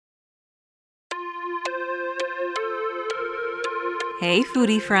Hey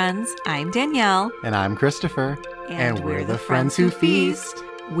foodie friends, I'm Danielle. And I'm Christopher. And we're the Friends Who Feast.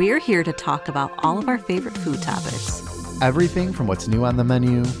 We're here to talk about all of our favorite food topics. Everything from what's new on the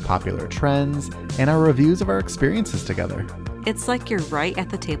menu, popular trends, and our reviews of our experiences together. It's like you're right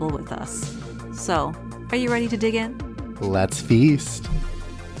at the table with us. So, are you ready to dig in? Let's feast.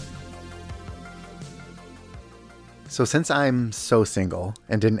 So since I'm so single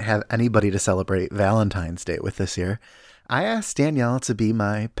and didn't have anybody to celebrate Valentine's Day with this year, I asked Danielle to be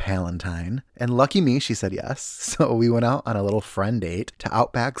my Palentine, and lucky me, she said yes. So we went out on a little friend date to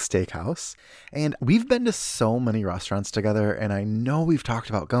Outback Steakhouse, and we've been to so many restaurants together, and I know we've talked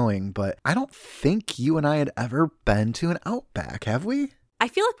about going, but I don't think you and I had ever been to an Outback, have we? I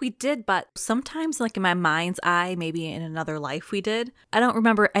feel like we did, but sometimes like in my mind's eye, maybe in another life we did. I don't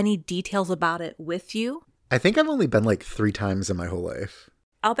remember any details about it with you. I think I've only been like 3 times in my whole life.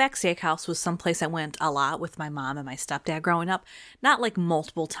 Outback Steakhouse was someplace I went a lot with my mom and my stepdad growing up. Not like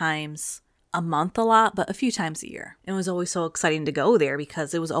multiple times a month a lot, but a few times a year. It was always so exciting to go there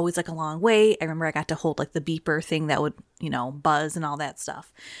because it was always like a long wait. I remember I got to hold like the beeper thing that would, buzz and all that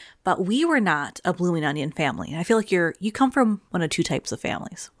stuff. But we were not a blooming onion family. And I feel like you come from one of 2 types of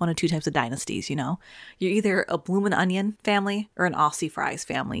families, one of 2 types of dynasties, You're either a blooming onion family or an Aussie fries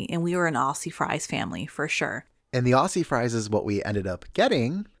family. And we were an Aussie fries family for sure. And the Aussie fries is what we ended up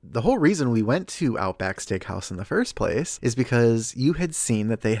getting. The whole reason we went to Outback Steakhouse in the first place is because you had seen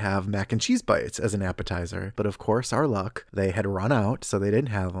that they have mac and cheese bites as an appetizer. But of course, our luck, they had run out, so they didn't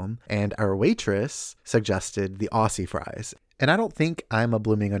have them. And our waitress suggested the Aussie fries. And I don't think I'm a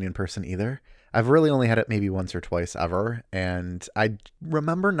blooming onion person either. I've really only had it maybe once or twice ever, and I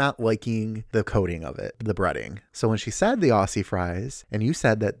remember not liking the coating of it, the breading. So when she said the Aussie fries, and you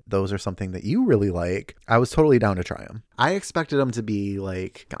said that those are something that you really like, I was totally down to try them. I expected them to be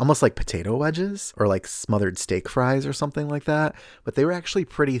like, almost like potato wedges, or like smothered steak fries or something like that, but they were actually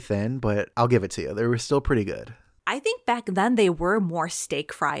pretty thin, but I'll give it to you. They were still pretty good. I think back then they were more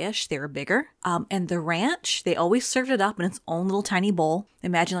steak fry-ish. They were bigger. And the ranch, they always served it up in its own little tiny bowl.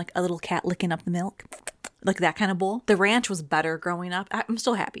 Imagine like a little cat licking up the milk. Like that kind of bowl. The ranch was better growing up. I'm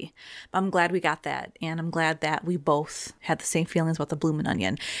still happy. I'm glad we got that. And I'm glad that we both had the same feelings about the bloomin'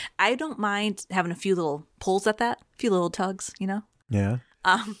 onion. I don't mind having a few little pulls at that. A few little tugs, Yeah.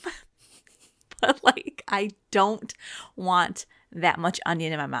 But like, I don't want that much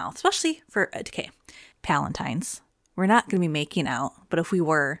onion in my mouth. Especially for, Palentines. We're not going to be making out, but if we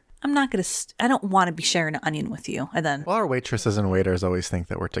were, I don't want to be sharing an onion with you. And then, well, our waitresses and waiters always think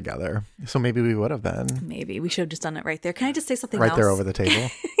that we're together. So maybe we would have been. Maybe we should have just done it right there. Can I just say something else? Right there over the table.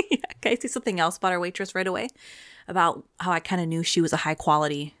 Yeah. Can I say something else about our waitress right away? About how I kind of knew she was a high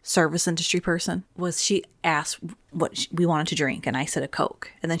quality service industry person. Was she asked what we wanted to drink, and I said a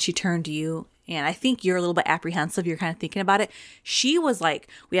Coke. And then she turned to you, and I think you're a little bit apprehensive. You're kind of thinking about it. She was like,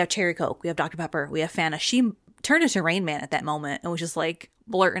 we have cherry Coke, we have Dr. Pepper, we have Fanta. She turned into Rain Man at that moment and was just like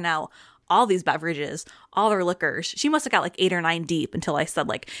blurting out all these beverages, all their liquors. She must have got like 8 or 9 deep until I said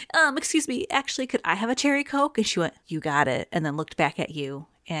like, excuse me, actually, could I have a cherry Coke? And she went, you got it. And then looked back at you,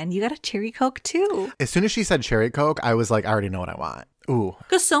 and you got a cherry Coke too. As soon as she said cherry Coke, I was like, I already know what I want. Ooh.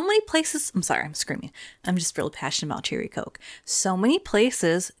 Because so many places, I'm sorry, I'm screaming. I'm just really passionate about cherry Coke. So many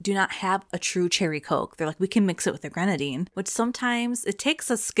places do not have a true cherry Coke. They're like, we can mix it with the grenadine, which sometimes it takes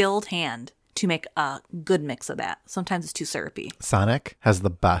a skilled hand to make a good mix of that. Sometimes it's too syrupy. Sonic has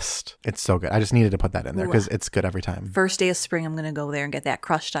the best. It's so good. I just needed to put that in there because it's good every time. First day of spring, I'm going to go there and get that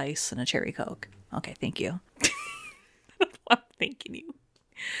crushed ice and a cherry Coke. Okay, thank you. I'm thanking you.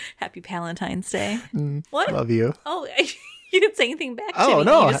 Happy Palentine's Day. What? Love you. Oh, you didn't say anything back to me. Oh,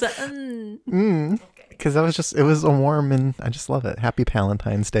 no. You just said, Because it was a warm, and I just love it. Happy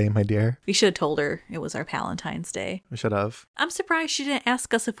Palentine's Day, my dear. We should have told her it was our Palentine's Day. We should have. I'm surprised she didn't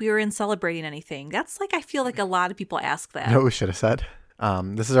ask us if we were in celebrating anything. That's like, I feel like a lot of people ask that. You know what we should have said?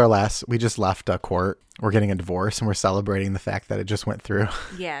 This is our last, we just left a court. We're getting a divorce, and we're celebrating the fact that it just went through.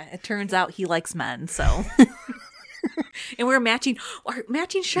 Yeah, it turns out he likes men, so... And we're matching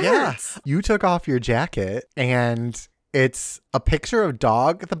shirts. Yeah. You took off your jacket, and it's a picture of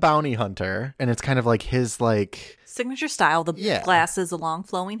Dog the Bounty Hunter, and it's kind of like his like signature style, the glasses, the long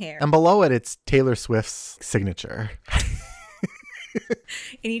flowing hair. And below it, it's Taylor Swift's signature.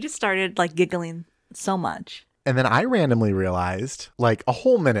 And you just started like giggling so much. And then I randomly realized, like a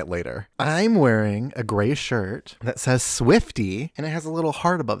whole minute later, I'm wearing a gray shirt that says Swiftie, and it has a little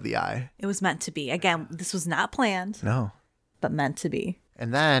heart above the eye. It was meant to be. Again, this was not planned. No. But meant to be.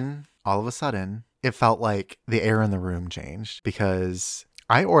 And then, all of a sudden, it felt like the air in the room changed because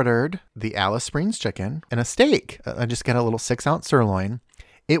I ordered the Alice Springs chicken and a steak. I just got a little 6-ounce sirloin.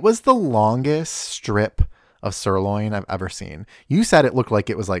 It was the longest strip of sirloin I've ever seen. You said it looked like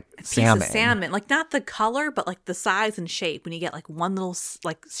it was like salmon. Piece of salmon. Like not the color, but like the size and shape. When you get like one little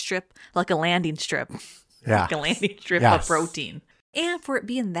like strip, like a landing strip. Yeah. Like a landing strip of protein. And for it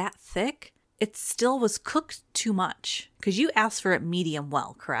being that thick, it still was cooked too much. Because you asked for it medium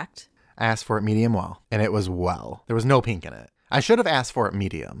well, correct? I asked for it medium well, and it was well. There was no pink in it. I should have asked for it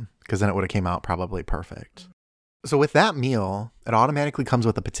medium, because then it would have came out probably perfect. So with that meal, it automatically comes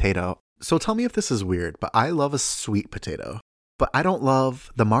with a potato. So tell me if this is weird, but I love a sweet potato. But I don't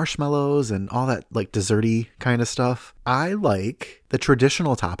love the marshmallows and all that like desserty kind of stuff. I like the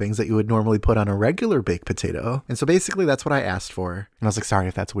traditional toppings that you would normally put on a regular baked potato. And so basically that's what I asked for. And I was like, sorry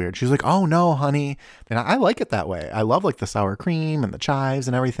if that's weird. She was like, oh no, honey. And I like it that way. I love like the sour cream and the chives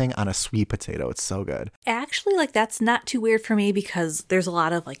and everything on a sweet potato. It's so good. Actually, like that's not too weird for me because there's a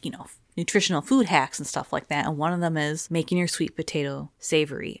lot of like, nutritional food hacks and stuff like that. And one of them is making your sweet potato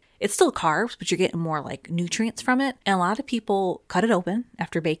savory. It's still carbs, but you're getting more like nutrients from it. And a lot of people cut it open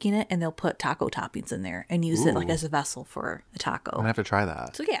after baking it and they'll put taco toppings in there and use it like as a vessel for a taco. I'm gonna have to try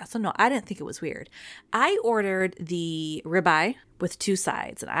that. So no, I didn't think it was weird. I ordered the ribeye with 2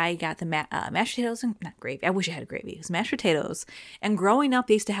 sides. And I got the mashed potatoes and not gravy. I wish I had gravy. It was mashed potatoes. And growing up,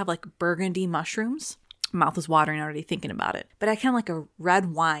 they used to have like burgundy mushrooms. Mouth was watering already thinking about it. But I kind of like a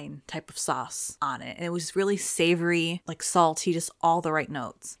red wine type of sauce on it. And it was really savory, like salty, just all the right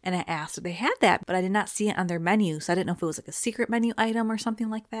notes. And I asked if they had that, but I did not see it on their menu. So I didn't know if it was like a secret menu item or something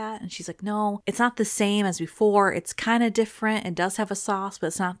like that. And she's like, no, it's not the same as before. It's kind of different. It does have a sauce, but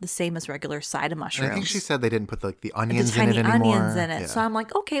it's not the same as regular side of mushrooms. And I think she said they didn't put like the onions in it anymore. Tiny onions in it. Yeah. So I'm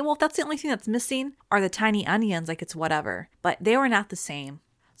like, okay, well, if that's the only thing that's missing are the tiny onions, like it's whatever. But they were not the same.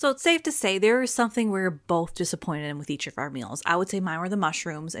 So it's safe to say there is something we're both disappointed in with each of our meals. I would say mine were the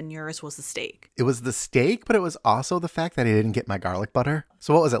mushrooms and yours was the steak. It was the steak, but it was also the fact that I didn't get my garlic butter.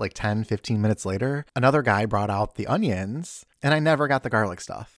 So what was it, like 10, 15 minutes later? Another guy brought out the onions and I never got the garlic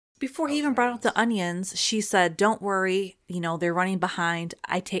stuff. Before he even brought out the onions, she said, don't worry, they're running behind.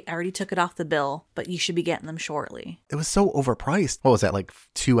 I already took it off the bill, but you should be getting them shortly. It was so overpriced. What was that, like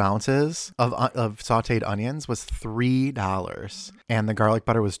 2 ounces of sauteed onions was $3 and the garlic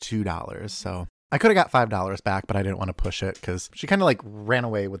butter was $2. So I could have got $5 back, but I didn't want to push it because she kind of like ran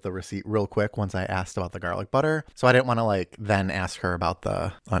away with the receipt real quick once I asked about the garlic butter. So I didn't want to like then ask her about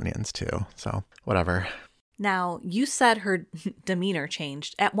the onions too. So whatever. Now, you said her demeanor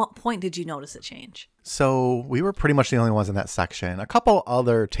changed. At what point did you notice it change? So we were pretty much the only ones in that section. A couple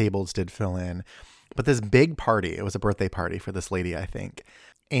other tables did fill in, but this big party, it was a birthday party for this lady, I think.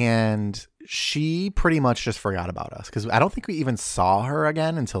 And she pretty much just forgot about us because I don't think we even saw her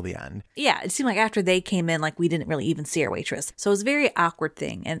again until the end. Yeah, it seemed like after they came in, like we didn't really even see our waitress. So it was a very awkward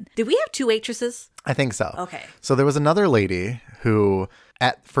thing. And did we have 2 waitresses? I think so. Okay. So there was another lady who,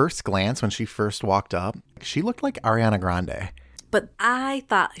 at first glance, when she first walked up, she looked like Ariana Grande. But I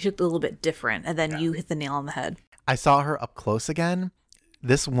thought she looked a little bit different. And then you hit the nail on the head. I saw her up close again.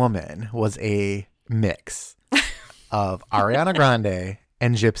 This woman was a mix of Ariana Grande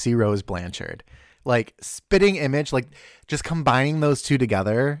and Gypsy Rose Blanchard. Like spitting image, like just combining those two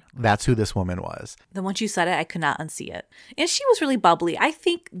together, that's who this woman was. Then once you said it, I could not unsee it. And she was really bubbly. I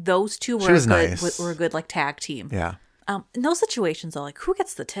think those two were a good like tag team. Yeah. In those situations though, like who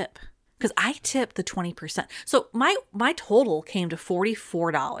gets the tip? Because I tipped the 20%. So my total came to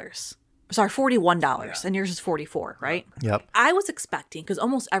 $44. Sorry, $41, and yours is $44, right? Yep. I was expecting, because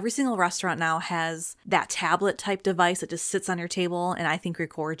almost every single restaurant now has that tablet type device that just sits on your table and I think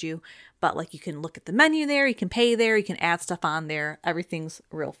records you. But like you can look at the menu there, you can pay there, you can add stuff on there. Everything's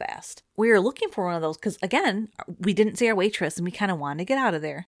real fast. We were looking for one of those because, again, we didn't see our waitress and we kind of wanted to get out of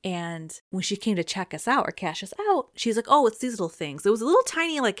there. And when she came to check us out or cash us out, she's like, oh, it's these little things. It was a little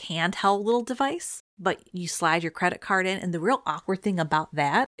tiny like handheld little device, but you slide your credit card in. And the real awkward thing about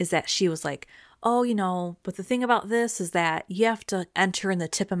that is that she was like, oh, but the thing about this is that you have to enter in the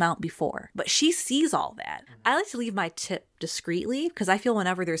tip amount before. But she sees all that. I like to leave my tip discreetly because I feel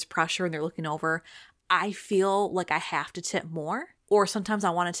whenever there's pressure and they're looking over, I feel like I have to tip more. Or sometimes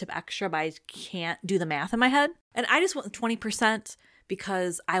I want to tip extra, but I can't do the math in my head. And I just went 20%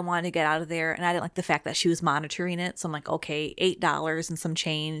 because I wanted to get out of there. And I didn't like the fact that she was monitoring it. So I'm like, okay, $8 and some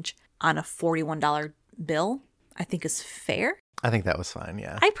change on a $41 bill, I think is fair. I think that was fine,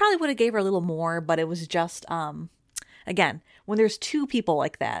 yeah. I probably would have gave her a little more, but it was just, again, when there's 2 people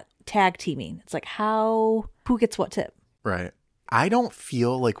like that, tag teaming, it's like who gets what tip? Right. I don't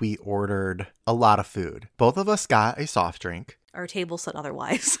feel like we ordered a lot of food. Both of us got a soft drink. Our table said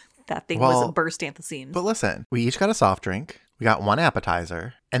otherwise. That thing wasn't bursting at the seams. But listen, we each got a soft drink. We got 1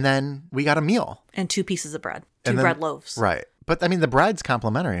 appetizer. And then we got a meal. And 2 pieces of bread. 2 bread loaves. Right. But I mean, the bread's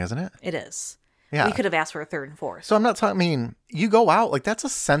complimentary, isn't it? It is. Yeah. We could have asked for a third and fourth. So I'm not talking, I mean, you go out, like that's a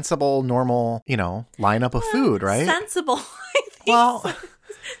sensible, normal, lineup of food, right? Sensible. I think Well, so.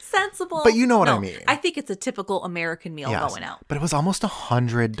 Sensible. But you know what I mean. I think it's a typical American meal going out. But it was almost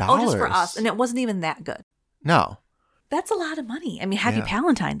 $100. Oh, just for us. And it wasn't even that good. No. That's a lot of money. I mean, happy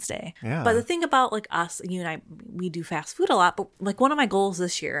Palentine's Day. Yeah. But the thing about like us, you and I, we do fast food a lot. But like one of my goals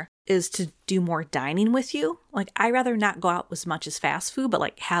this year is to do more dining with you. Like I rather not go out as much as fast food, but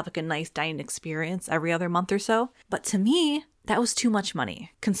like have like a nice dining experience every other month or so. But to me, that was too much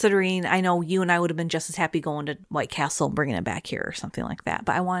money, considering I know you and I would have been just as happy going to White Castle and bringing it back here or something like that.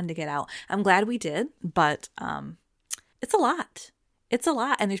 But I wanted to get out. I'm glad we did, but it's a lot. It's a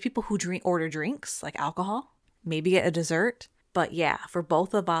lot. And there's people who order drinks, like alcohol, maybe get a dessert. But yeah, for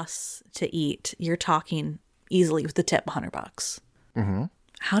both of us to eat, you're talking easily with the tip $100. Mm-hmm.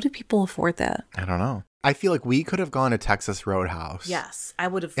 How do people afford that? I don't know. I feel like we could have gone to Texas Roadhouse. Yes, I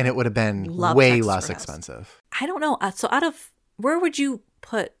would have. And it would have been way Texas less Roadhouse. expensive. I don't know. So where would you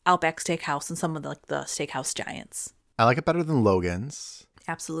put Outback Steakhouse and some of the steakhouse giants? I like it better than Logan's.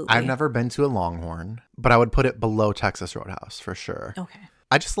 Absolutely. I've never been to a Longhorn, but I would put it below Texas Roadhouse for sure. Okay.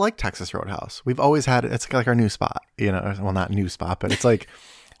 I just like Texas Roadhouse. We've always had it. It's like our new spot, well, not new spot, but it's like,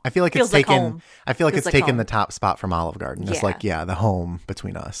 I feel like it's taken, home. I feel like Feels it's like taken home. the top spot from Olive Garden. It's like, the home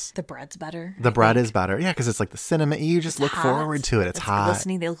between us. The bread's better. The bread is better. Yeah, because it's like the cinnamon. You just look hot. forward to it. It's hot.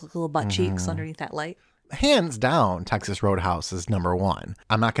 Glistening. They look like little butt cheeks underneath that light. Hands down, Texas Roadhouse is number one.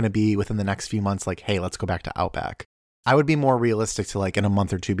 I'm not going to be within the next few months like, hey, let's go back to Outback. I would be more realistic to like in a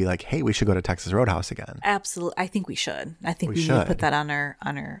month or two be like, hey, we should go to Texas Roadhouse again. Absolutely. I think we should. I think we need should. to put that on our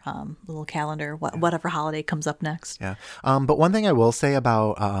little calendar, whatever holiday comes up next. Yeah. But one thing I will say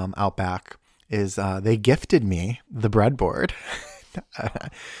about Outback is they gifted me the breadboard.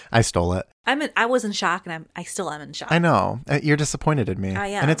 I stole it. I was in shock, and I still am in shock. I know. You're disappointed in me. I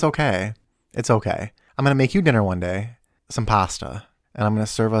am. And it's okay. It's okay. I'm going to make you dinner one day, some pasta, and I'm going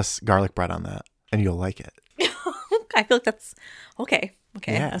to serve us garlic bread on that, and you'll like it. I feel like that's okay.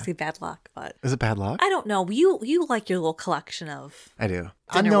 Okay, Yeah. that's bad luck, but Is it bad luck? I don't know. You like your little collection of. I do.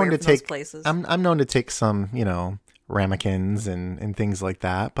 I'm known to take places. I'm known to take some, ramekins and things like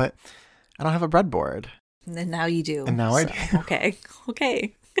that, but I don't have a breadboard. And then now you do. And now I do.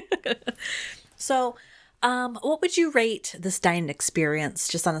 Okay. So, what would you rate this dining experience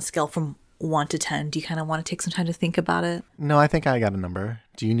just on a scale from 1 to 10? Do you kind of want to take some time to think about it? No, I think I got a number.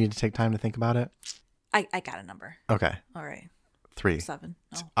 Do you need to take time to think about it? I got a number. Okay. All right. 3. 7.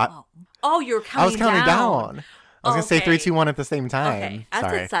 Oh, you were counting I was counting down. I was going to say 3, 2, 1 at the same time. Okay. I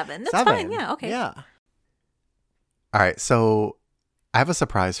Sorry. said 7. That's 7. fine. Yeah. Okay. Yeah. All right. So I have a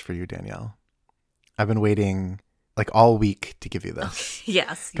surprise for you, Danielle. I've been waiting like all week to give you this.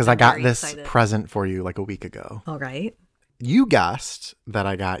 Yes. Because I got this present for you like a week ago. All right. You guessed that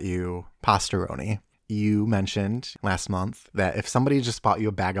I got you pastaroni. You mentioned last month that if somebody just bought you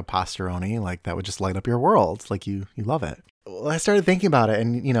a bag of pastaroni, like that would just light up your world. Like you love it. Well, I started thinking about it,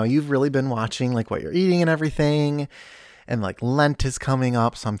 and you've really been watching like what you're eating and everything, and like Lent is coming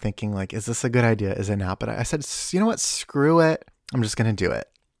up. So I'm thinking like, is this a good idea? Is it not? But I said, you know what? Screw it. I'm just going to do it.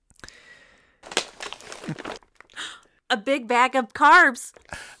 A big bag of carbs.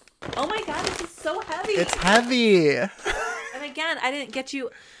 Oh my God, this is so heavy. It's heavy. And again, I didn't get you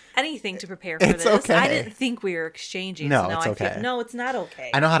anything to prepare for It's this. okay. I didn't think we were exchanging. No, so now it's okay. No, it's not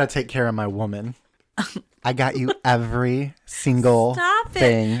okay. I know how to take care of my woman. I got you every single Stop it.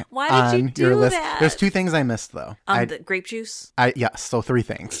 thing. Why did you on your do list. that? There's 2 things I missed though. The grape juice? Yes, so 3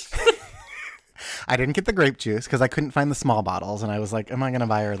 things. I didn't get the grape juice because I couldn't find the small bottles, and I was like, am I going to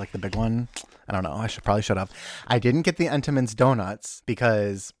buy her like the big one? I don't know. I probably should have. I didn't get the Entenmann's donuts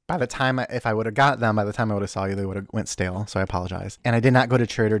because if I would have got them, by the time I would have saw you, they would have went stale. So I apologize. And I did not go to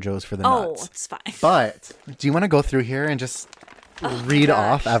Trader Joe's for the nuts. Oh, it's fine. But do you want to go through here and just read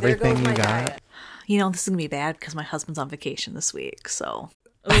off everything you got? Diet. This is going to be bad because my husband's on vacation this week. So,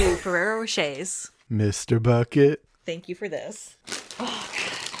 ooh, Ferrero Rochers. Mr. Bucket. Thank you for this. Oh,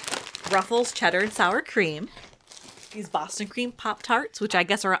 God. Ruffles cheddar and sour cream. These Boston cream Pop-Tarts, which I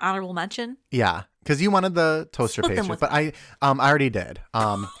guess are an honorable mention. Yeah, because you wanted the toaster Split them pastry, with but I already did.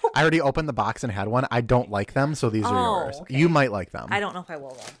 I already opened the box and had one. I don't like them, so these are yours. Okay. You might like them. I don't know if I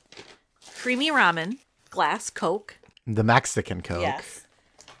will, though. Creamy ramen, glass Coke. The Mexican Coke. Yes.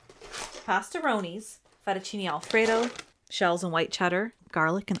 Pastaronis, fettuccine Alfredo, shells and white cheddar,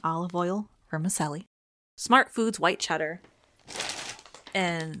 garlic and olive oil, vermicelli. Smart Foods white cheddar,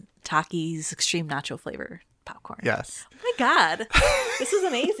 and Takis extreme nacho flavor popcorn. Yes. Oh my God. This is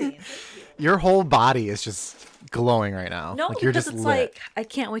amazing. Your whole body is just glowing right now. No, like you're because just it's lit. like, I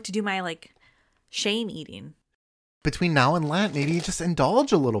can't wait to do my shame eating. Between now and Lent, maybe you just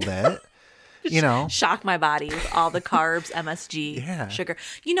indulge a little bit. you know. Shock my body with all the carbs, MSG, Yeah. sugar.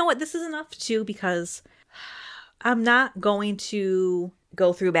 You know what? This is enough too, because I'm not going to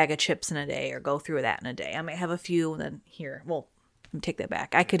go through a bag of chips in a day or go through that in a day. I might have a few and then here. Well, let me take that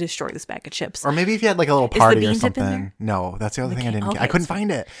back. I could destroy this bag of chips. Or maybe if you had like a little Is the party or bean dip in something. there? No, that's the other thing I didn't get. Okay, I couldn't it's fine.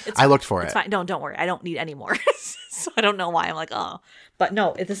 find it. It's I looked for It's it. fine. Don't worry. I don't need any more. So I don't know why I'm like, oh. But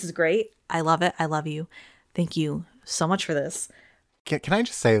no, this is great. I love it. I love you. Thank you so much for this. Can I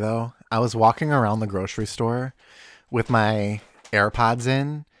just say, though, I was walking around the grocery store with my AirPods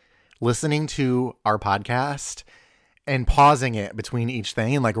in, listening to our podcast and pausing it between each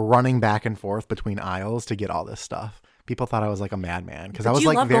thing and like running back and forth between aisles to get all this stuff. People thought I was like a madman because I was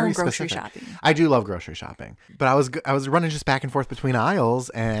like very grocery specific. shopping. I do love grocery shopping, but I was running just back and forth between aisles,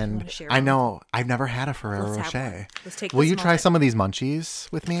 and I know I've never had a Ferrero Rocher. Let's take. Will this you try moment. some of these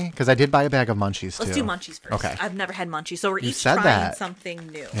munchies with me? Because I did buy a bag of munchies too. Let's do munchies first. Okay. I've never had munchies, so we're You each said trying that. something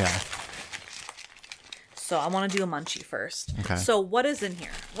new. Yeah. So I want to do a munchie first. Okay. So what is in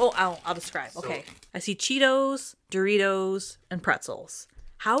here? Well, I'll describe. Okay. I see Cheetos, Doritos, and pretzels.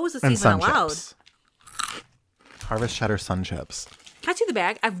 How is this And even sun allowed? chips. Harvest Cheddar Sun Chips. Can I see the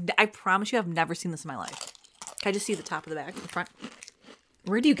bag? I promise you, I've never seen this in my life. Can I just see the top of the bag, the front?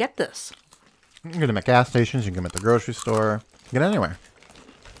 Where do you get this? You can get them at gas stations. You can get them at the grocery store. You can get it anywhere.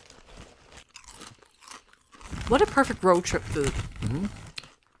 What a perfect road trip food.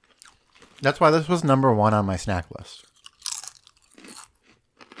 That's why this was number 1 on my snack list.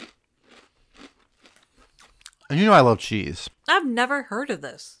 And you know I love cheese. I've never heard of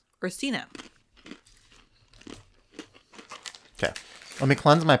this or seen it. Okay. Let me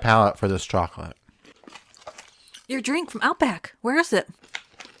cleanse my palate for this chocolate. Your drink from Outback. Where is it?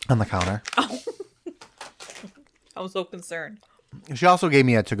 On the counter. I was so concerned. She also gave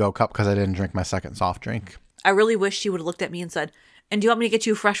me a to-go cup because I didn't drink my second soft drink. I really wish she would have looked at me and said, "And do you want me to get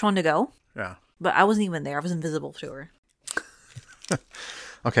you a fresh one to go?" Yeah. But I wasn't even there. I was invisible to her.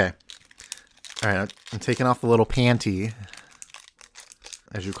 Okay. All right. I'm taking off the little panty,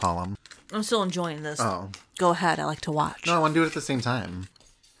 as you call them. I'm still enjoying this. Oh. Go ahead. I like to watch. No, I want to do it at the same time.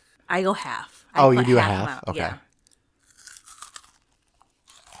 I go half. Oh, you put do a in half? my- Okay. Yeah.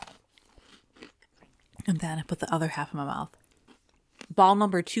 And then I put the other half in my mouth. Ball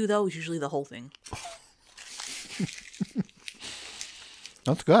number 2, though, is usually the whole thing.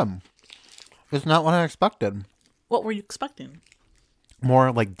 That's good. It's not what I expected. What were you expecting?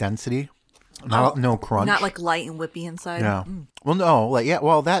 More like density. Not, no crunch. Not like light and whippy inside? Yeah. Well, no. Like, yeah,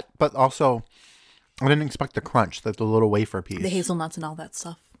 well, that, but also, I didn't expect the crunch that the little wafer piece. The hazelnuts and all that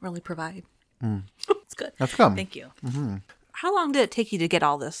stuff really provide. It's good. That's good. Thank you. Mm-hmm. How long did it take you to get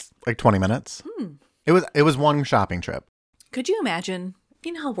all this? Like 20 minutes. It was one shopping trip. Could you imagine,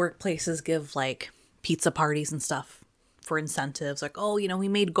 you know how workplaces give like pizza parties and stuff for incentives? Like, oh, we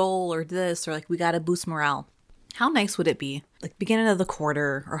made goal or this, or like we got to boost morale. How nice would it be? Like beginning of the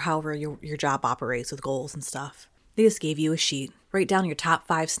quarter or however your job operates with goals and stuff. They just gave you a sheet. Write down your top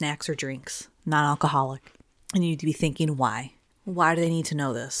 5 snacks or drinks, non-alcoholic. And you need to be thinking why. Why do they need to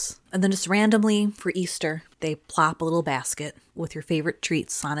know this? And then just randomly for Easter, they plop a little basket with your favorite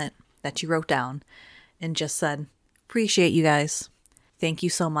treats on it that you wrote down and just said, appreciate you guys. Thank you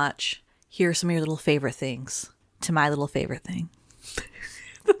so much. Here are some of your little favorite things to my little favorite thing.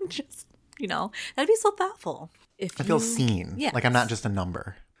 Just, that'd be so thoughtful. I feel seen. Yes. Like I'm not just a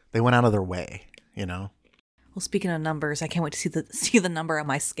number. They went out of their way, Well, speaking of numbers, I can't wait to see the number on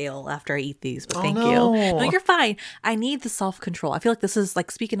my scale after I eat these. But thank no. you. No, you're fine. I need the self-control. I feel like this is like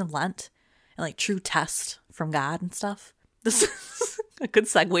speaking of Lent and like true test from God and stuff. This is a good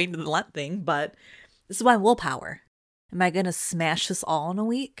segue into the Lent thing, but this is my willpower. Am I going to smash this all in a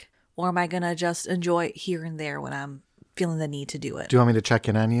week? Or am I going to just enjoy it here and there when I'm feeling the need to do it? Do you want me to check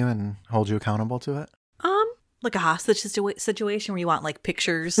in on you and hold you accountable to it? Like a hostage situation where you want like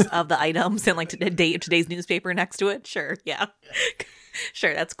pictures of the items and like a date of today's newspaper next to it? Sure. Yeah.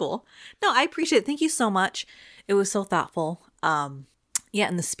 Sure. That's cool. No, I appreciate it. Thank you so much. It was so thoughtful. Yeah.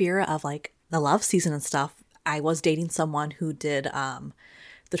 In the spirit of like the love season and stuff, I was dating someone who did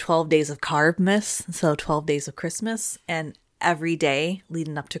the 12 days of Carb-Miss. So 12 days of Christmas. And every day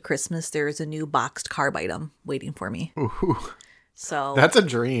leading up to Christmas, there is a new boxed carb item waiting for me. Ooh. So That's a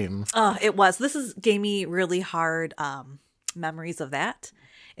dream. it was. Gave me really hard memories of that.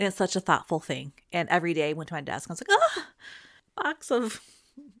 And it's such a thoughtful thing. And every day I went to my desk and I was like, box of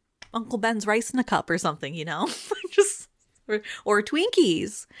Uncle Ben's rice in a cup or something, just or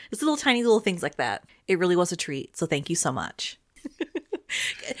Twinkies. Just little tiny little things like that. It really was a treat. So thank you so much.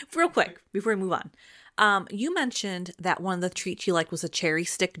 Real quick, before we move on. You mentioned that one of the treats you liked was a cherry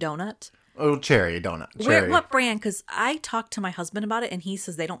stick donut. Oh, cherry donut. Cherry. What brand? Because I talked to my husband about it, and he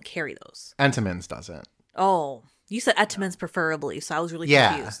says they don't carry those. Entenmann's doesn't. Oh, you said Entenmann's preferably, so I was really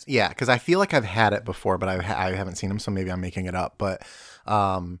confused. Yeah, because I feel like I've had it before, but I haven't seen them, so maybe I'm making it up. But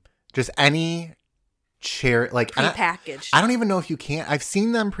just any cherry, like prepackaged. I don't even know if you can. I've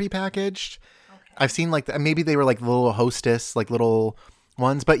seen them prepackaged. Okay. I've seen like maybe they were like little Hostess, like little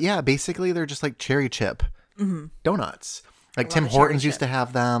ones, but yeah, basically they're just like cherry chip donuts. Like Tim Hortons used to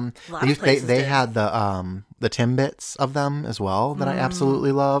have them. They had the Timbits of them as well that I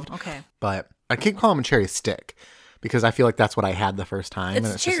absolutely loved. Okay, but I keep calling them cherry stick because I feel like that's what I had the first time. It's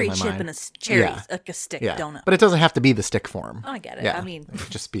and it's cherry just in my chip mind. and a cherry, like a stick donut. But it doesn't have to be the stick form. Oh, I get it. Yeah. I mean, it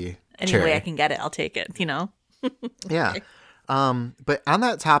could just be any cherry. way I can get it, I'll take it. You know. Yeah. But on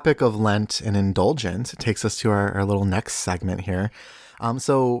that topic of Lent and indulgence, it takes us to our little next segment here.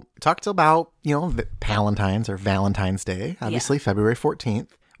 So talked about, Palentine's or Valentine's Day, obviously February 14th.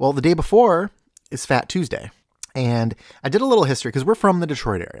 Well, the day before is Fat Tuesday. And I did a little history because we're from the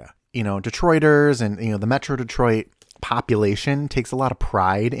Detroit area. Detroiters and, the Metro Detroit population takes a lot of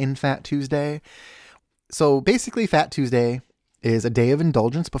pride in Fat Tuesday. So basically Fat Tuesday is a day of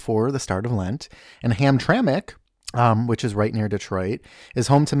indulgence before the start of Lent. And Hamtramck, which is right near Detroit, is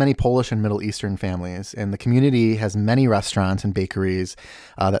home to many Polish and Middle Eastern families. And the community has many restaurants and bakeries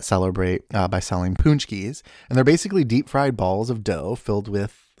that celebrate by selling paczkis. And they're basically deep fried balls of dough filled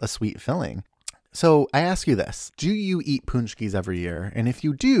with a sweet filling. So I ask you this, do you eat paczkis every year? And if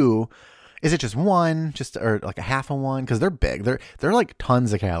you do, is it just one, or like a half of one? Because they're big. They're like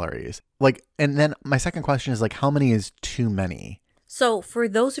tons of calories. And then my second question is how many is too many? So for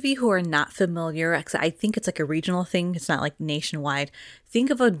those of you who are not familiar, I think it's like a regional thing. It's not like nationwide. Think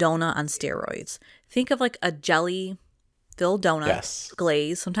of a donut on steroids. Think of like a jelly-filled donut,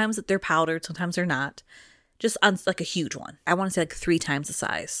 glaze. Sometimes they're powdered, sometimes they're not. Just on like a huge one. I want to say like 3 times the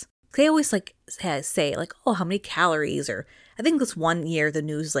size. They always say oh, how many calories? Or I think this one year the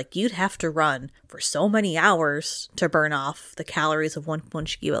news you'd have to run for so many hours to burn off the calories of one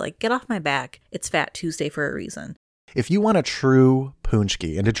paczki. But get off my back. It's Fat Tuesday for a reason. If you want a true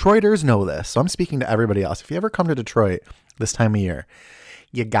paczki, and Detroiters know this, so I'm speaking to everybody else. If you ever come to Detroit this time of year,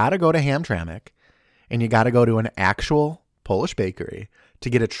 you got to go to Hamtramck and you got to go to an actual Polish bakery to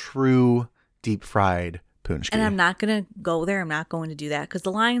get a true deep fried paczki. And I'm not going to go there. I'm not going to do that because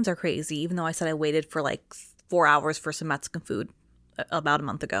the lines are crazy, even though I said I waited for 4 hours for some Mexican food about a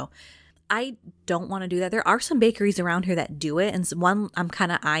month ago. I don't want to do that. There are some bakeries around here that do it, and one I'm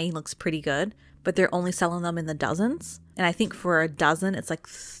kind of eyeing looks pretty good, but they're only selling them in the dozens. And I think for a dozen,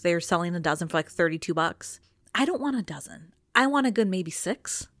 it's they're selling a dozen for $32. I don't want a dozen. I want a good maybe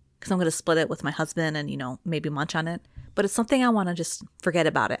 6 because I'm going to split it with my husband and, maybe munch on it. But it's something I want to just forget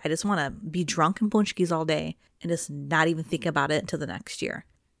about it. I just want to be drunk in paczkis all day and just not even think about it until the next year.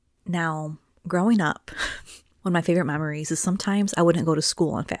 Now, growing up, one of my favorite memories is sometimes I wouldn't go to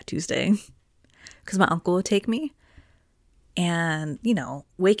school on Fat Tuesday because my uncle would take me. And,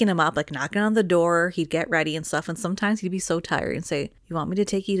 waking him up, knocking on the door, he'd get ready and stuff. And sometimes he'd be so tired and say, you want me to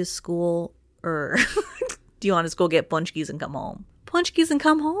take you to school or do you want us to go get paczkis and come home? Paczkis and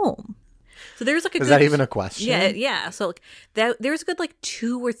come home. So there's Is that even a question? Yeah. So there's a good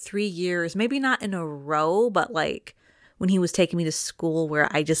 2 or 3 years, maybe not in a row, but when he was taking me to school where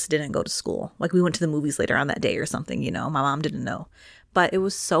I just didn't go to school. We went to the movies later on that day or something, my mom didn't know. But it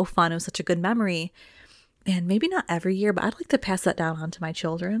was so fun. It was such a good memory. And maybe not every year, but I'd like to pass that down on to my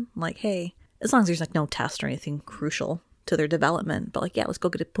children. Hey, as long as there's no test or anything crucial to their development. But let's go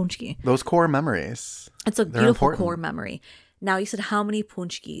get a paczki. Those core memories. It's a beautiful core memory. Now, you said how many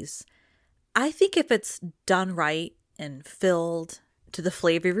paczkis? I think if it's done right and filled to the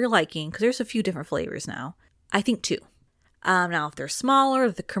flavor of your liking, because there's a few different flavors now, I think 2. Now, if they're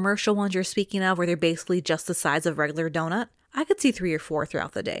smaller, the commercial ones you're speaking of, where they're basically just the size of a regular donut, I could see 3 or 4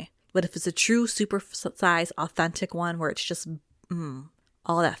 throughout the day. But if it's a true super size, authentic one where it's just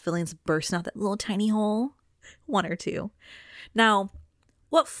all that filling's bursting out that little tiny hole, 1 or 2. Now,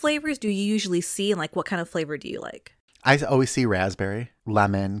 what flavors do you usually see and what kind of flavor do you like? I always see raspberry,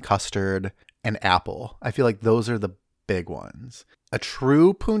 lemon, custard, and apple. I feel like those are the big ones. A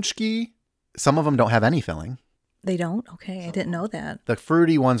true paczki, some of them don't have any filling. They don't? Okay, I didn't know that. The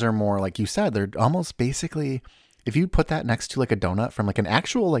fruity ones are more, like you said, they're almost basically, if you put that next to a donut from an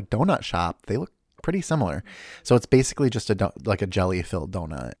actual donut shop, they look pretty similar. So it's basically just a jelly-filled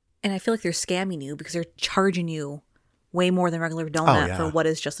donut. And I feel like they're scamming you because they're charging you way more than regular donut for what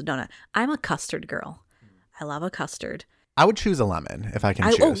is just a donut. I'm a custard girl. I love a custard. I would choose a lemon if I can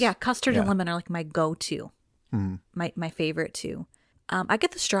choose. Oh, yeah. Custard and lemon are my go-to. My favorite, too. I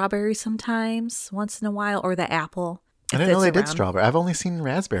get the strawberry sometimes, once in a while, or the apple. I didn't know they did strawberry. I've only seen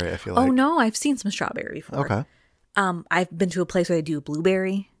raspberry, I feel like. Oh, no. I've seen some strawberry before. Okay. I've been to a place where they do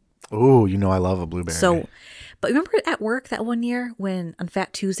blueberry. Oh, I love a blueberry. So, but remember at work that one year when on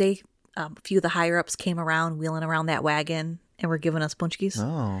Fat Tuesday, a few of the higher ups came around, wheeling around that wagon and were giving us punchkis?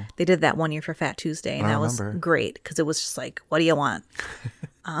 Oh. They did that one year for Fat Tuesday, and that was great because it was just like, what do you want?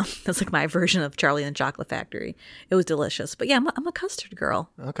 That's like my version of Charlie and the Chocolate Factory. It was delicious. But yeah, I'm a custard girl.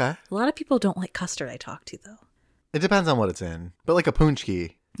 Okay. A lot of people don't like custard I talk to, though. It depends on what it's in. But like a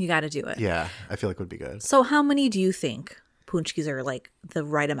punchki. You got to do it. Yeah, I feel like would be good. So how many do you think punchkis are like the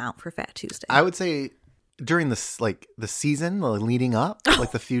right amount for Fat Tuesday? I would say during the season, leading up,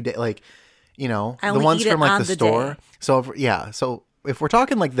 like the few days, like, the ones from like the store. Day. So if we're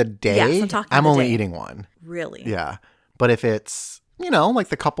talking like the day, yes, I'm only eating one. Really? Yeah. But if it's, like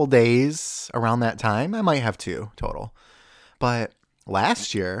the couple days around that time, I might have 2 total. But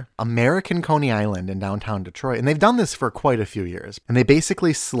last year, American Coney Island in downtown Detroit, and they've done this for quite a few years, and they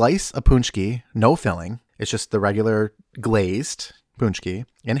basically slice a punchki, no filling. It's just the regular glazed punchki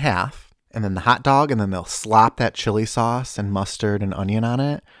in half, and then the hot dog, and then they'll slop that chili sauce and mustard and onion on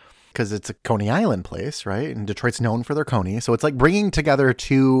it because it's a Coney Island place, right? And Detroit's known for their coney. So it's like bringing together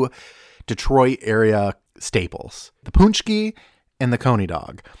 2 Detroit area staples, the punchki and the coney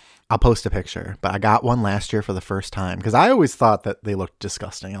dog. I'll post a picture, but I got one last year for the first time because I always thought that they looked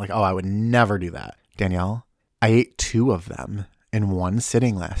disgusting. Like, I would never do that. Danielle, I ate 2 of them in one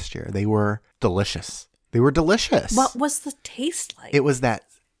sitting last year. They were delicious. They were delicious. What was the taste like? It was the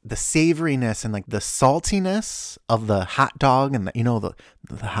savoriness and like the saltiness of the hot dog and the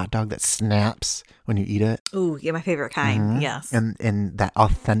hot dog that snaps when you eat it. Ooh, yeah, my favorite kind. Mm-hmm. Yes. And that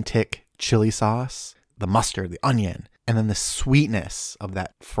authentic chili sauce, the mustard, the onion. And then the sweetness of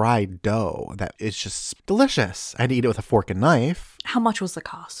that fried dough that is just delicious. I had to eat it with a fork and knife. How much was the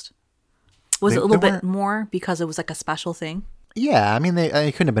cost? Was it a little bit more because it was like a special thing? Yeah, I mean, it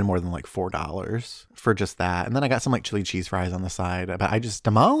couldn't have been more than like $4 for just that. And then I got some like chili cheese fries on the side, but I just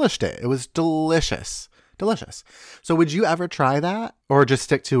demolished it. It was delicious. Delicious. So would you ever try that or just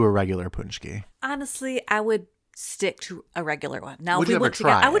stick to a regular punchki? Honestly, I would stick to a regular one. Now, would if we went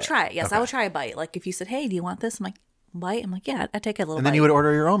together, I would try it. Yes, okay. I would try a bite. Like if you said, hey, do you want this? I'm like, bite? I'm like, yeah, I'd take a little bite. And then you would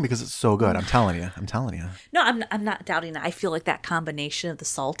order your own because it's so good. I'm telling you. No, I'm not doubting it. I feel like that combination of the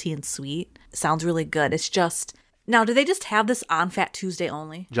salty and sweet sounds really good. It's just... Now, do they just have this on Fat Tuesday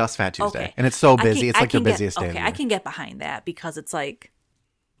only? Just Fat Tuesday. Okay. And it's so busy. It's like the busiest day of the year. I can get behind that because it's like,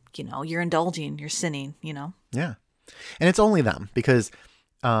 you're indulging, you're sinning, Yeah. And it's only them because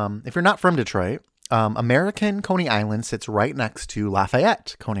if you're not from Detroit, American Coney Island sits right next to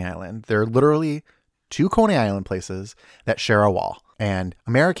Lafayette Coney Island. They're literally 2 Coney Island places that share a wall. And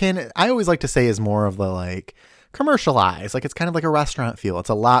American, I always like to say, is more of the like commercialized. Like it's kind of like a restaurant feel. It's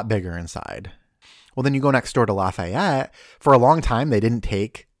a lot bigger inside. Well, then you go next door to Lafayette. For a long time, they didn't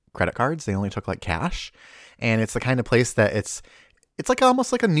take credit cards. They only took like cash. And it's the kind of place that it's like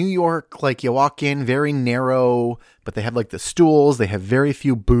almost like a New York, like you walk in very narrow, but they have like the stools. They have very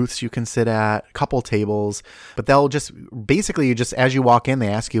few booths you can sit at, a couple tables, but they'll just basically as you walk in, they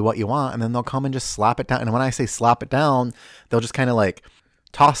ask you what you want and then they'll come and just slap it down. And when I say slap it down, they'll just kind of like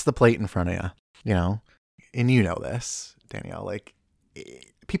toss the plate in front of you, and this, Danielle, like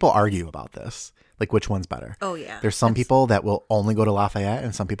people argue about this. Like, which one's better? Oh, yeah. There's some people that will only go to Lafayette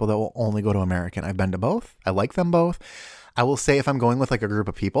and some people that will only go to American. I've been to both. I like them both. I will say if I'm going with like a group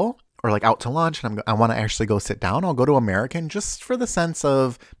of people or like out to lunch and I want to actually go sit down, I'll go to American just for the sense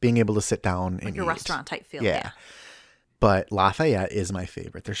of being able to sit down and like a restaurant type feel. Yeah. But Lafayette is my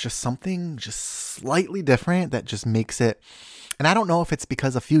favorite. There's just something just slightly different that just makes it. And I don't know if it's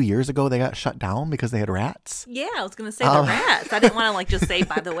because a few years ago they got shut down because they had rats. Yeah, I was going to say the rats. I didn't want to like just say,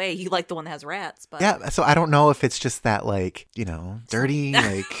 by the way, you like the one that has rats. But yeah, so I don't know if it's just that like, dirty,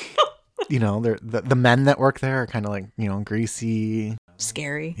 like, the men that work there are kind of like, greasy.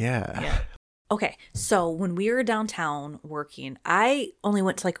 Scary. Yeah. Okay, so when we were downtown working, I only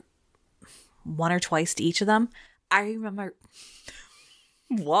went to like 1 or twice to each of them. I remember...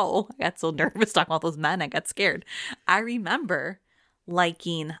 Whoa, I got so nervous talking about those men. I got scared. I remember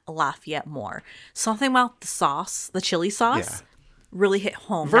liking Lafayette more. Something about the sauce, the chili sauce, really hit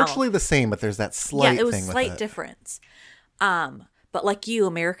home. Virtually the same, but there's that slight thing with it. Yeah, it was slight difference. But like you,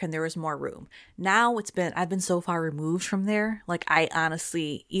 American, there was more room. Now I've been so far removed from there. Like I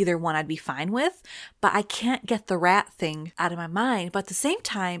honestly, either one I'd be fine with, but I can't get the rat thing out of my mind. But at the same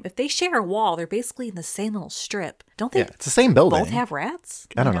time, if they share a wall, they're basically in the same little strip. Don't they? Yeah, it's the same building. Both have rats?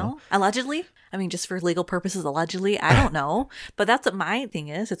 I don't know. Allegedly. I mean, just for legal purposes, allegedly. I don't know. But that's what my thing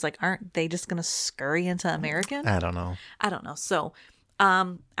is. It's like, aren't they just going to scurry into American? I don't know. So,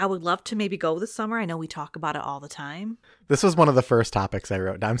 I would love to maybe go this summer. I know we talk about it all the time. This was one of the first topics I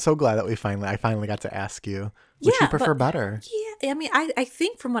wrote down. I'm so glad that I finally got to ask you, which you prefer better. Yeah, I mean, I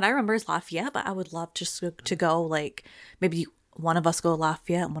think from what I remember is Lafayette, but I would love just to go, like, maybe one of us go to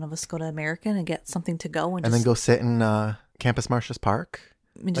Lafayette and one of us go to American and get something to go. And then go sit in Campus Martius Park,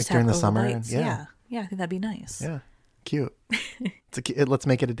 like during the summer. Yeah, I think that'd be nice. Yeah, cute. Let's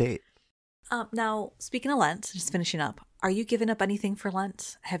make it a date. Now, speaking of Lent, just finishing up, are you giving up anything for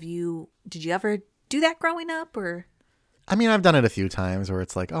Lent? Did you ever do that growing up, or? I mean, I've done it a few times where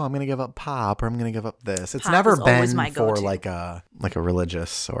it's like, oh, I'm going to give up pop, or I'm going to give up this. It's pop never been my for go-to. like a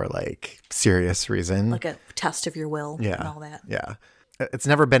religious or like serious reason. Like a test of your will and all that. Yeah. It's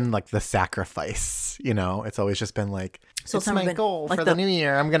never been like the sacrifice, It's always just been like, so it's my goal like for the new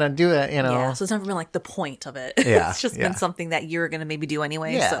year. I'm going to do it, Yeah, so it's never been like the point of it. Yeah. It's just been something that you're going to maybe do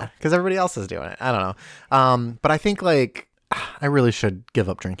anyway. Yeah, because everybody else is doing it. I don't know. But I think like I really should give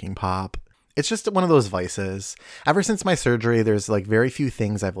up drinking pop. It's just one of those vices. Ever since my surgery, there's like very few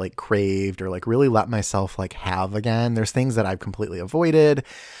things I've like craved or like really let myself like have again. There's things that I've completely avoided.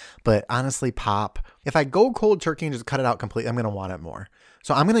 But honestly, pop, if I go cold turkey and just cut it out completely, I'm going to want it more.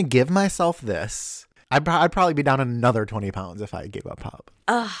 So I'm going to give myself this. I'd probably be down another 20 pounds if I gave up pop.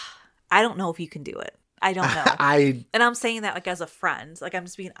 I don't know if you can do it. I don't know. And I'm saying that like as a friend. Like I'm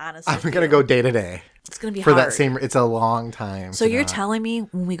just being honest. I'm going to go day to day. It's going to be for hard. it's a long time. So you're telling me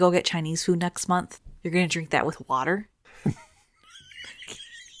when we go get Chinese food next month, you're going to drink that with water?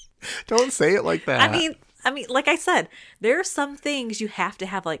 Don't say it like that. I mean, like I said, there are some things you have to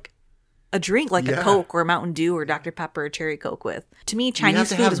have like a drink, like a Coke or a Mountain Dew or Dr. Pepper or Cherry Coke with. To me,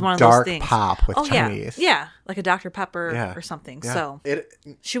 Chinese food is one of those things. Dark pop with Chinese. Yeah, like a Dr. Pepper or something. Yeah. So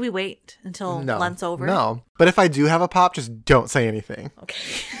should we wait until Lent's over? No, but if I do have a pop, just don't say anything.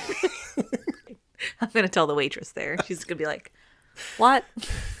 Okay. I'm going to tell the waitress there. She's going to be like, what?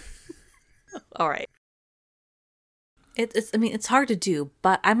 All right. It's hard to do,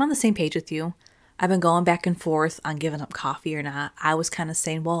 but I'm on the same page with you. I've been going back and forth on giving up coffee or not. I was kind of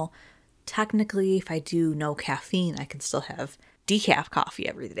saying, well, technically, if I do no caffeine, I can still have decaf coffee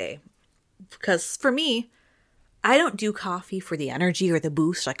every day. Because for me, I don't do coffee for the energy or the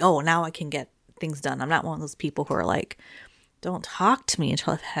boost. Like, oh, now I can get things done. I'm not one of those people who are like, don't talk to me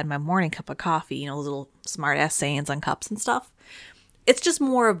until I've had my morning cup of coffee. Those little smart ass sayings on cups and stuff. It's just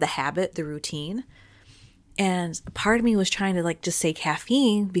more of the habit, the routine. And part of me was trying to like just say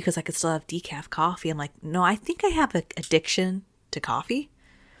caffeine because I could still have decaf coffee. I'm like, no, I think I have an addiction to coffee.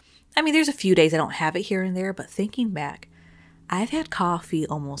 I mean, there's a few days I don't have it here and there, but thinking back, I've had coffee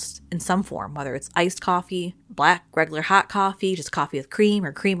almost in some form, whether it's iced coffee, black, regular hot coffee, just coffee with cream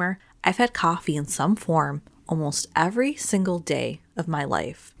or creamer. I've had coffee in some form almost every single day of my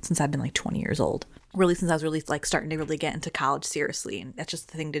life since I've been like 20 years old. Really, since I was really like starting to really get into college seriously, and that's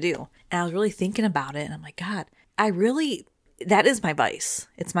just the thing to do. And I was really thinking about it, and I'm like, God, that is my vice.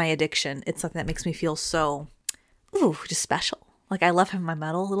 It's my addiction. It's something that makes me feel so, just special. Like I love having my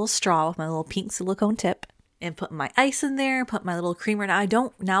metal little straw with my little pink silicone tip and putting my ice in there, put my little creamer.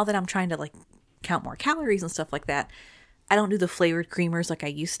 Now that I'm trying to like count more calories and stuff like that, I don't do the flavored creamers like I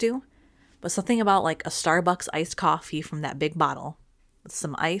used to. But something about like a Starbucks iced coffee from that big bottle with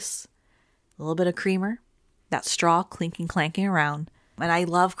some ice, a little bit of creamer, that straw clinking, clanking around. And I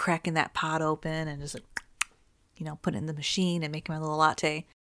love cracking that pot open and just, putting it in the machine and making my little latte.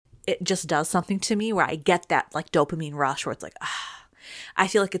 It just does something to me where I get that like dopamine rush where it's like, I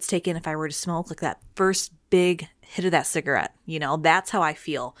feel like it's taken if I were to smoke like that first big hit of that cigarette. That's how I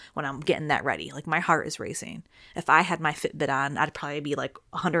feel when I'm getting that ready. Like my heart is racing. If I had my Fitbit on, I'd probably be like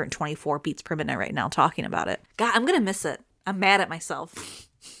 124 beats per minute right now talking about it. God, I'm going to miss it. I'm mad at myself.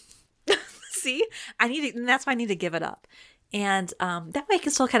 See, and that's why I need to give it up. And that way I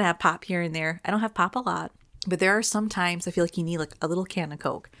can still kind of have pop here and there. I don't have pop a lot, but there are some times I feel like you need like a little can of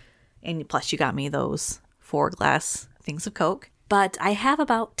Coke. And plus you got me those 4 glass things of Coke. But I have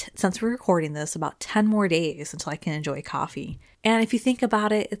since we're recording this, about 10 more days until I can enjoy coffee. And if you think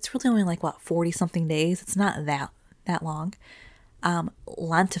about it, it's really only like 40 something days. It's not that long.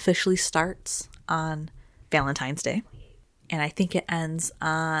 Lent officially starts on Valentine's Day. And I think it ends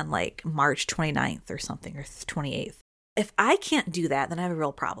on like March 29th or something, or 28th. If I can't do that, then I have a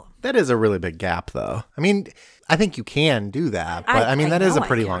real problem. That is a really big gap, though. I mean, I think you can do that. But I mean, that is a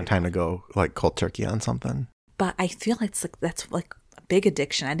pretty long time to go like cold turkey on something. But I feel like that's like a big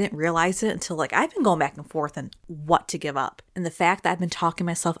addiction. I didn't realize it until like I've been going back and forth on what to give up. And the fact that I've been talking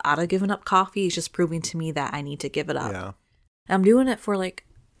myself out of giving up coffee is just proving to me that I need to give it up. Yeah. I'm doing it for like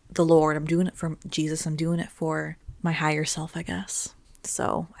the Lord. I'm doing it for Jesus. I'm doing it for my higher self, I guess.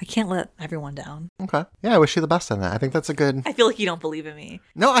 So I can't let everyone down. Okay. Yeah, I wish you the best on that. I think that's a good... I feel like you don't believe in me.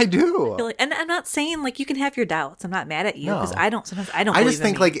 No, I do. And I'm not saying like you can have your doubts. I'm not mad at you because No. sometimes I don't I believe just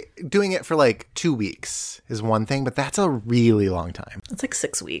think in me. like doing it for like 2 weeks is one thing, but that's a really long time. It's like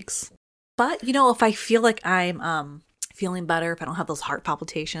 6 weeks. But, you know, if I feel like I'm feeling better, if I don't have those heart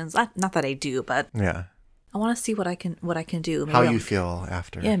palpitations, not that I do, but Yeah. I want to see what I can do. Maybe How you feel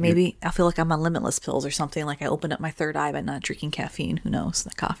after. Yeah, maybe I'll feel like I'm on Limitless pills or something. Like I opened up my third eye by not drinking caffeine. Who knows?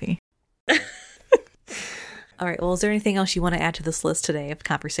 That coffee. All right. Well, is there anything else you want to add to this list today of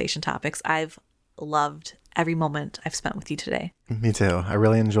conversation topics? I've loved every moment I've spent with you today. Me too. I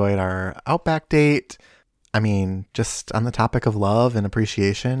really enjoyed our Outback date. I mean, just on the topic of love and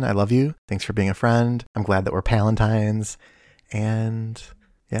appreciation, I love you. Thanks for being a friend. I'm glad that we're Palentines. And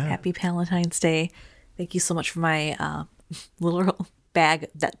yeah. Happy Palentine's Day. Thank you so much for my little bag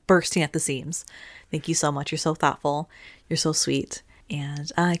that bursting at the seams. Thank you so much. You're so thoughtful. You're so sweet.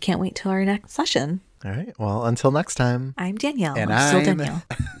 And I can't wait till our next session. All right. Well, until next time. I'm Danielle. And I'm still Danielle.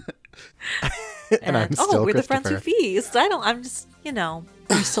 and I'm still we're the friends who Christopher. feast. I'm just,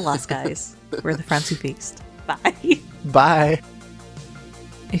 we're still us guys. We're the friends who feast. Bye. Bye.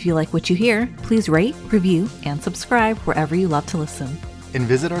 If you like what you hear, please rate, review, and subscribe wherever you love to listen. And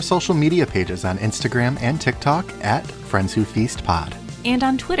visit our social media pages on Instagram and TikTok at Friends Who Feast Pod. And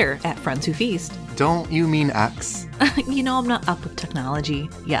on Twitter at Friends Who Feast. Don't you mean X? I'm not up with technology.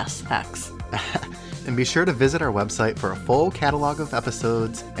 Yes, X. And be sure to visit our website for a full catalog of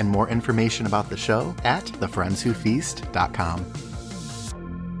episodes and more information about the show at thefriendswhofeast.com.